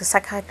 So the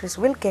psychiatrist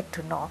will get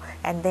to know,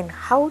 and then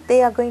how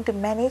they are going to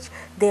manage,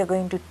 they are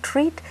going to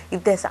treat.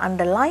 If there's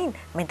underlying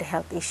mental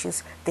health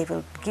issues, they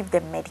will give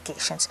them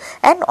medications.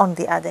 And on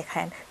the other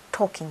hand,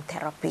 talking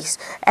therapies,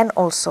 and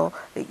also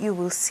you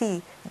will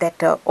see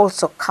that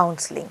also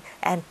counseling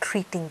and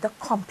treating the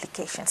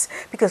complications,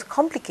 because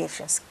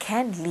complications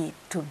can lead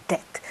to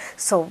death.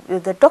 So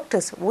the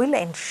doctors will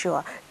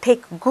ensure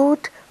take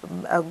good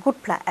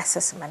blood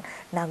assessment,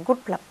 now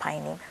good blood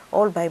pining,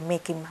 all by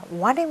making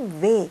whatever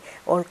way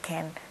all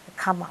can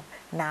come up.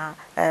 Now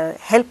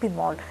help him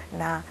all,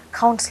 now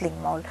counseling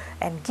all,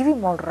 and give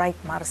him all right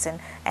medicine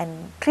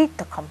and treat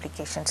the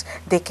complications.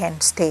 They can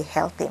stay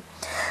healthy.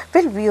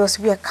 Well, viewers,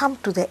 we have come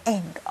to the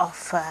end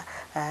of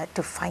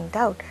to find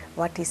out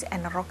what is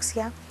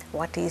anorexia,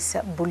 what is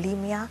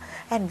bulimia,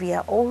 and we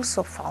have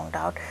also found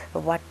out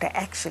what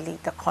actually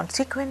the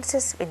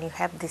consequences when you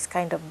have this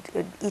kind of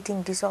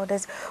eating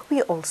disorders.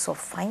 We also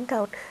find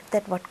out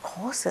that what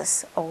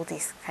causes all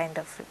these kind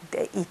of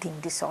eating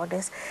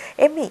disorders.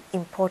 Any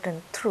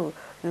important through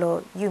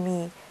you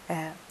may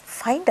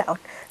find out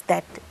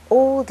that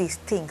all these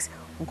things,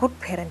 good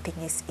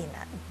parenting is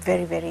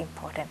very, very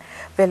important.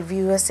 Well,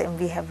 viewers, and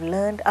we have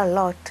learned a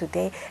lot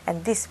today,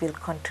 and this will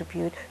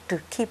contribute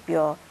to keep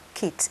your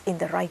kids in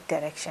the right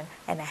direction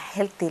and a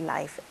healthy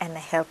life and a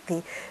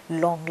healthy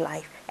long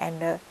life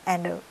and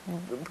a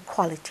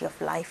quality of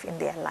life in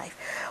their life.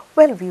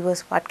 Well,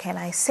 viewers, what can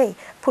I say?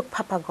 Put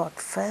Papa God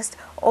first.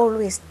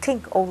 Always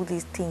think all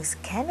these things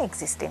can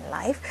exist in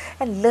life,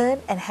 and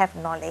learn and have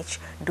knowledge.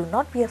 Do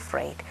not be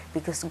afraid,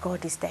 because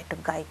God is there to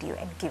guide you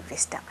and give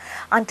wisdom.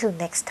 Until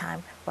next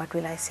time, what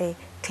will I say?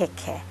 Take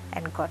care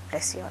and God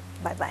bless you all.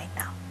 Bye-bye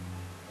now.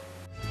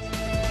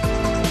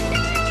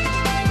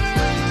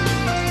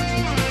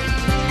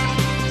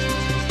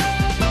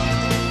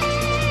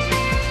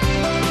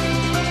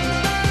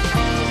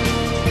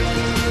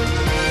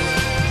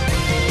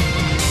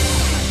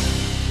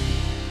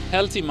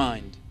 Healthy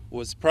Mind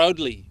was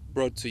proudly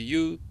brought to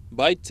you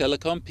by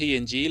Telecom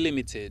PNG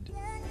Limited.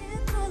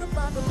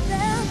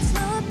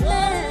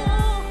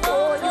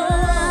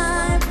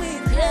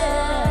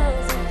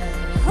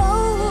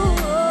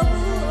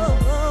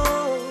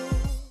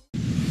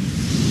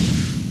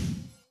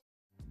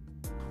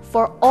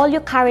 For all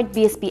your current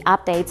BSP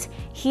updates,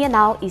 here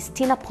now is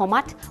Tina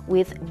Pomat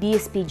with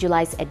BSP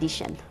July's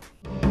edition.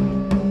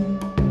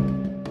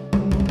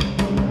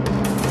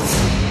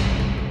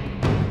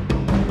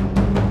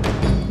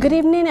 Good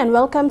evening and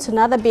welcome to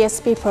another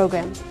BSP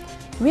program.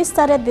 We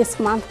started this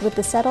month with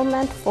the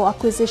settlement for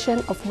acquisition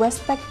of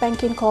Westpac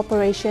Banking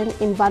Corporation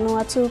in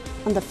Vanuatu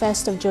on the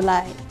 1st of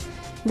July.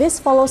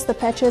 This follows the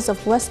purchase of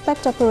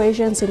Westpac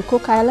operations in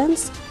Cook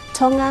Islands,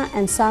 Tonga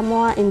and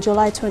Samoa in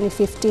July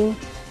 2015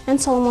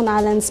 and Solomon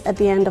Islands at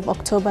the end of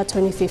October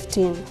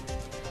 2015.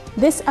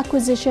 This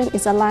acquisition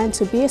is aligned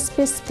to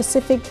BSP's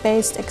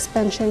Pacific-based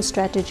expansion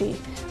strategy,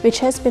 which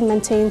has been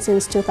maintained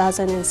since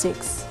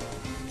 2006.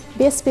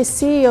 BSP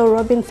CEO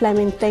Robin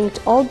Fleming thanked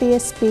all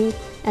BSP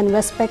and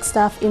Westpac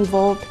staff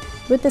involved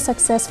with the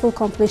successful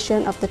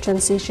completion of the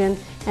transition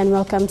and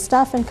welcomed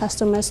staff and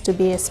customers to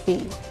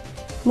BSP.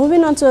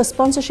 Moving on to our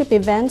sponsorship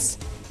events,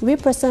 we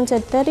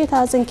presented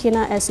 30,000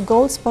 kina as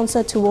gold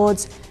sponsor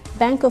towards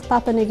Bank of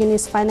Papua New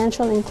Guinea's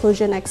Financial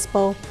Inclusion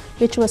Expo,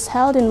 which was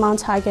held in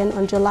Mount Hagen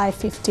on July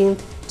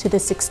 15th to the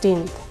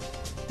 16th.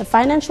 The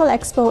Financial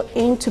Expo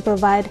aimed to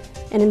provide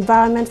an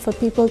environment for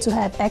people to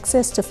have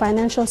access to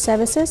financial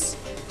services,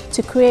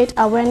 to create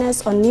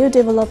awareness on new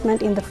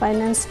development in the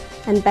finance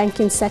and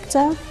banking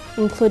sector,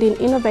 including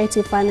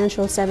innovative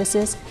financial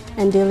services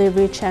and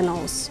delivery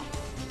channels.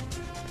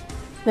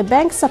 The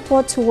bank's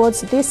support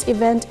towards this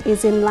event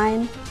is in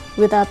line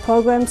with our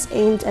programs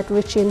aimed at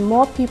reaching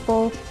more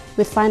people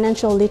with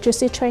financial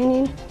literacy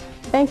training,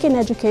 banking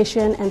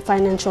education, and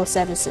financial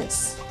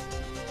services.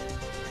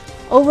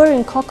 Over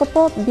in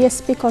Kokopo,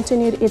 BSP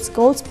continued its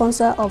gold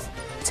sponsor of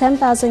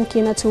 10,000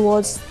 kina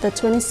towards the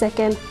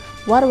 22nd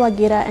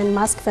Warawagira and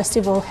Mask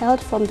Festival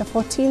held from the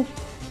 14th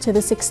to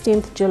the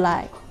 16th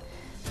July.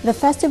 The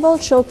festival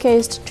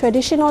showcased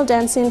traditional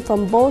dancing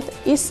from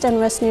both East and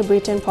West New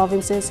Britain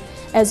provinces,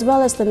 as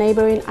well as the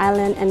neighboring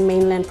island and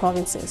mainland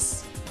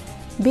provinces.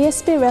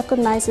 BSP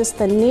recognizes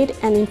the need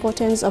and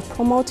importance of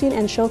promoting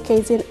and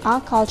showcasing our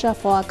culture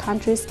for our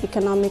country's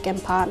economic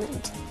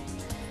empowerment.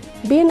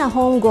 Being a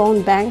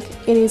homegrown bank,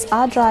 it is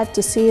our drive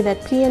to see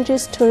that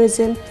PNG's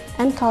tourism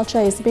and culture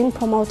is being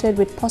promoted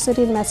with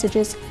positive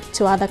messages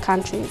to other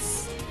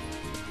countries.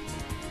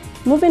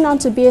 Moving on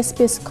to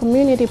BSP's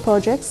community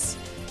projects,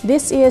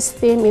 this year's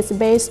theme is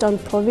based on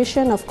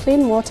provision of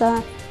clean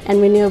water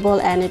and renewable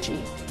energy.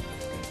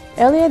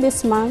 Earlier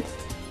this month,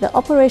 the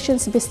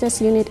Operations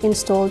Business Unit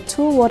installed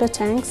 2 water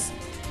tanks,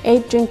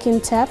 8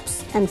 drinking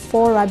taps, and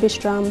 4 rubbish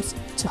drums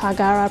to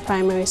Hagara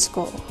Primary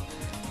School.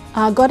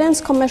 Our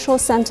Gordon's Commercial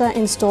Center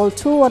installed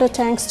 2 water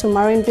tanks to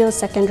Marineville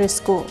Secondary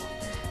School.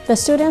 The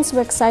students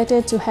were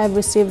excited to have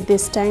received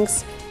these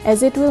tanks,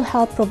 as it will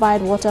help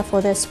provide water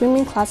for their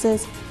swimming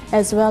classes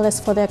as well as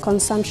for their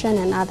consumption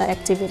and other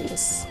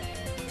activities.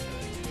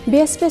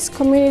 BSP's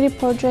Community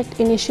Project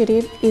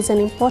Initiative is an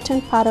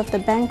important part of the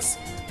bank's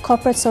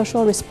corporate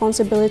social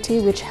responsibility,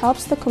 which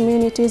helps the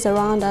communities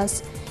around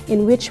us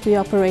in which we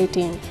operate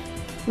in.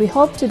 We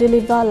hope to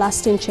deliver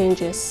lasting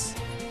changes.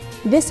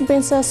 This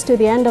brings us to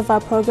the end of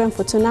our program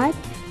for tonight.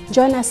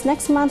 Join us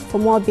next month for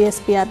more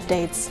BSP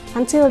updates.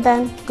 Until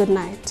then, good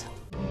night.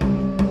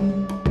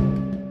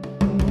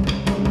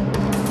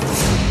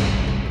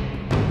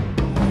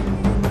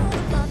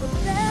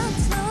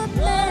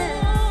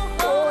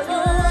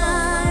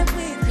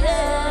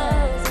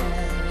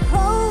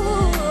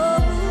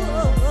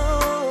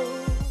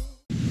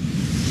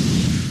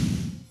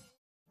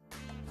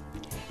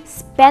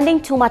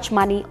 Spending too much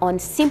money on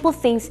simple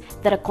things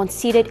that are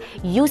considered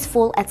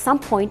useful at some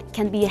point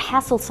can be a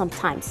hassle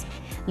sometimes.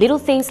 Little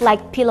things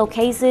like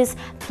pillowcases,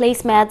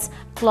 placemats,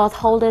 cloth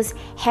holders,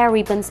 hair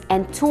ribbons,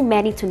 and too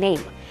many to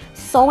name.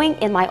 Sewing,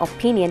 in my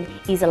opinion,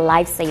 is a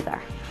lifesaver.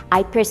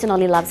 I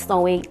personally love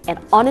sewing, and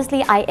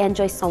honestly, I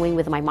enjoy sewing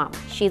with my mom.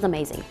 She's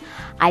amazing.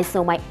 I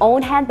sew my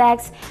own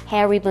handbags,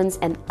 hair ribbons,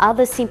 and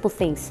other simple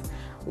things.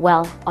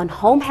 Well, on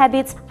Home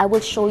Habits, I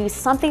will show you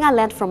something I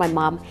learned from my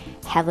mom.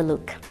 Have a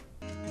look.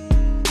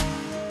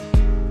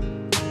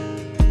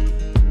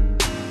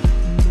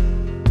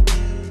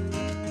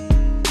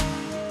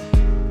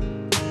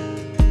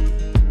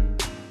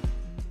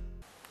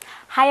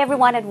 Hi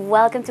everyone, and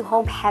welcome to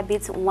Home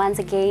Habits. Once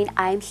again,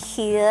 I'm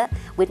here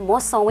with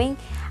more sewing.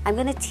 I'm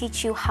going to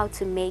teach you how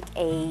to make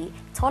a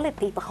toilet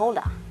paper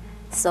holder.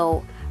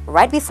 So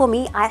right before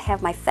me, I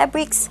have my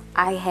fabrics.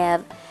 I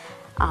have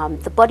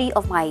the body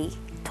of my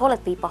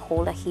toilet paper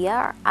holder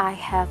here. I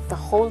have the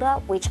holder,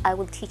 which I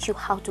will teach you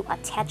how to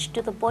attach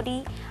to the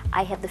body.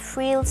 I have the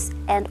frills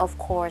and of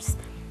course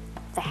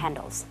the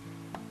handles.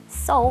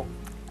 So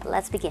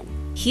let's begin.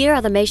 Here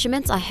are the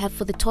measurements I have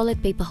for the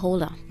toilet paper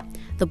holder.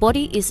 The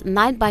body is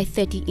 9 by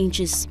 30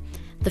 inches.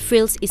 The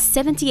frills is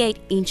 78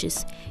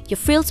 inches. Your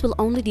frills will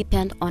only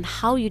depend on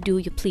how you do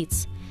your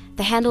pleats.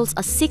 The handles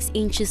are 6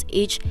 inches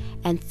each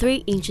and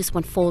 3 inches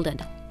when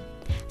folded.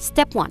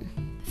 Step 1.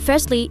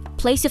 Firstly,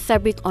 place your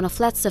fabric on a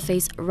flat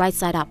surface right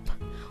side up.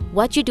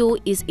 What you do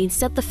is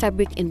insert the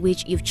fabric in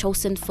which you've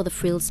chosen for the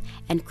frills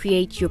and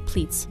create your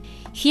pleats.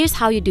 Here's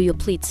how you do your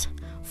pleats.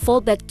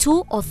 Fold back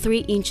 2 or 3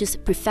 inches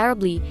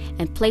preferably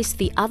and place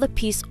the other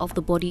piece of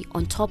the body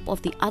on top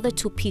of the other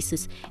 2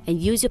 pieces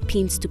and use your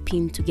pins to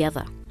pin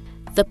together.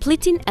 The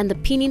pleating and the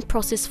pinning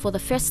process for the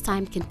first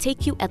time can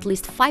take you at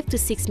least 5 to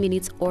 6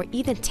 minutes or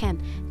even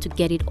 10 to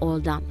get it all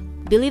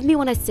done. Believe me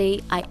when I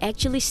say I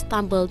actually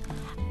stumbled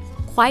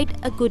quite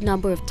a good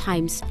number of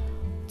times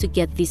to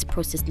get this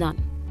process done.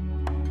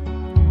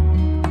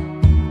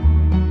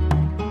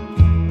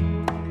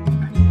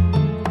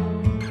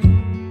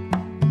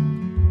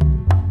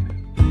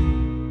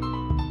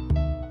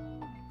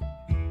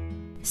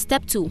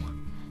 Step 2.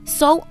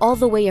 Sew all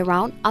the way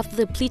around after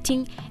the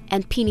pleating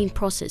and pinning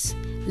process.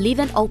 Leave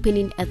an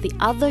opening at the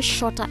other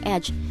shorter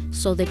edge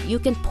so that you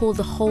can pull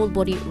the whole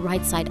body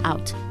right side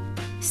out.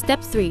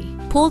 Step 3.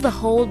 Pull the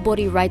whole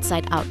body right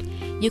side out.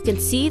 You can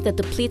see that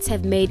the pleats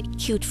have made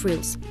cute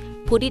frills.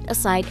 Put it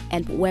aside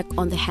and work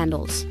on the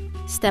handles.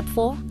 Step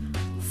 4.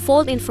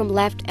 Fold in from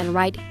left and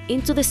right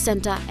into the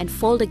center and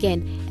fold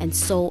again and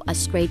sew a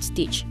straight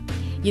stitch.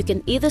 You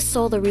can either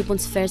sew the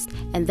ribbons first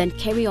and then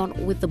carry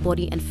on with the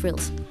body and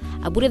frills.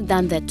 I would have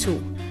done that too,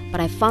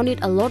 but I found it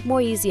a lot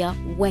more easier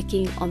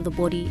working on the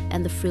body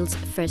and the frills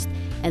first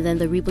and then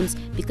the ribbons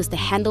because the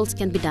handles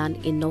can be done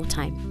in no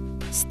time.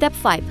 Step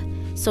 5.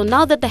 So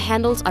now that the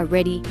handles are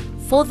ready,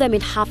 fold them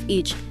in half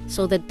each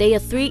so that they are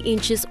 3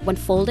 inches when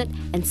folded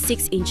and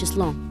 6 inches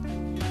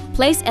long.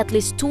 Place at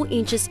least 2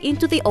 inches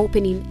into the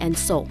opening and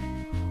sew.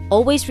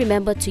 Always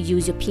remember to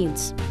use your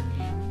pins.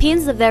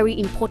 Pins are very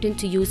important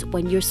to use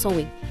when you're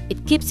sewing.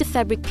 It keeps the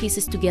fabric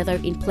pieces together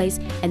in place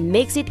and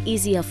makes it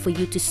easier for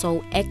you to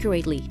sew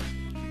accurately.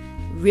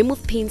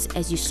 Remove pins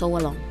as you sew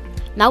along.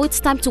 Now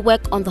it's time to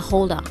work on the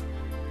holder.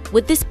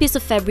 With this piece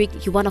of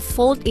fabric, you want to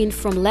fold in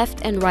from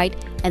left and right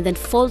and then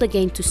fold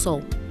again to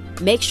sew.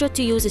 Make sure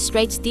to use a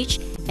straight stitch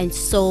and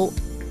sew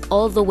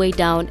all the way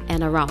down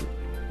and around.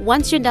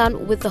 Once you're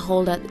done with the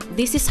holder,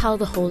 this is how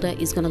the holder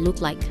is going to look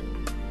like.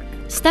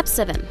 Step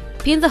 7.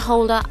 Pin the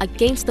holder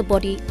against the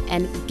body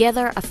and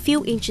gather a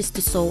few inches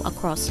to sew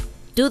across.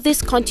 Do this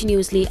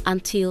continuously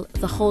until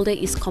the holder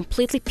is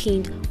completely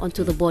pinned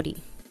onto the body.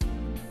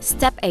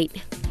 Step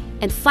 8.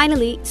 And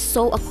finally,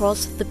 sew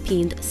across the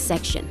pinned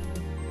section.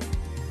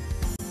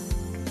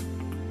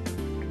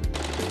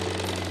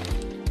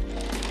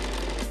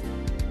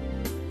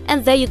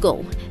 And there you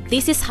go.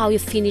 This is how your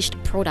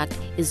finished product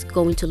is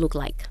going to look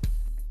like.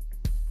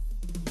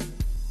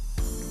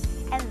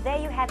 And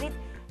there you have it.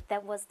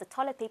 That was the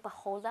toilet paper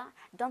holder.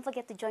 Don't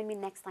forget to join me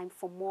next time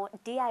for more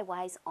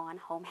DIYs on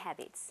Home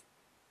Habits.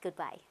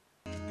 Goodbye.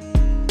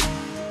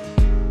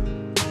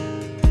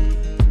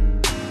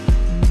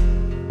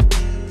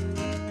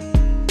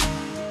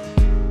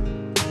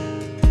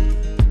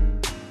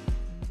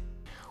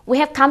 We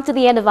have come to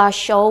the end of our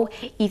show.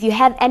 If you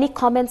have any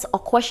comments or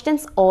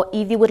questions, or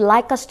if you would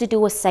like us to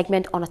do a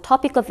segment on a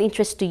topic of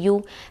interest to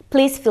you,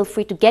 please feel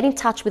free to get in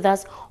touch with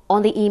us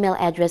on the email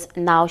address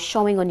now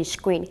showing on your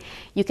screen.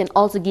 You can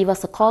also give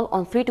us a call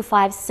on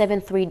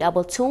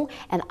 325-7322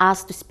 and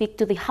ask to speak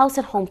to the House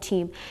at Home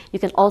team. You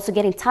can also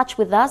get in touch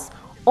with us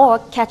or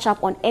catch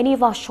up on any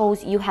of our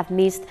shows you have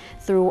missed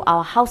through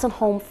our House and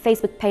Home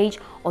Facebook page,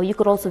 or you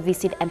could also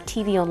visit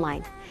EMTV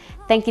online.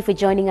 Thank you for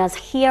joining us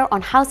here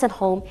on House and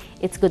Home.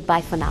 It's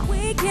goodbye for now.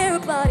 We care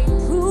about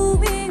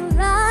improving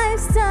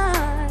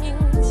lifestyles.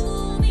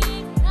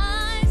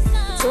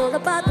 It's all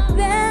about the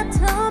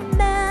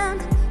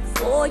betterment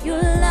for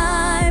your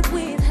life.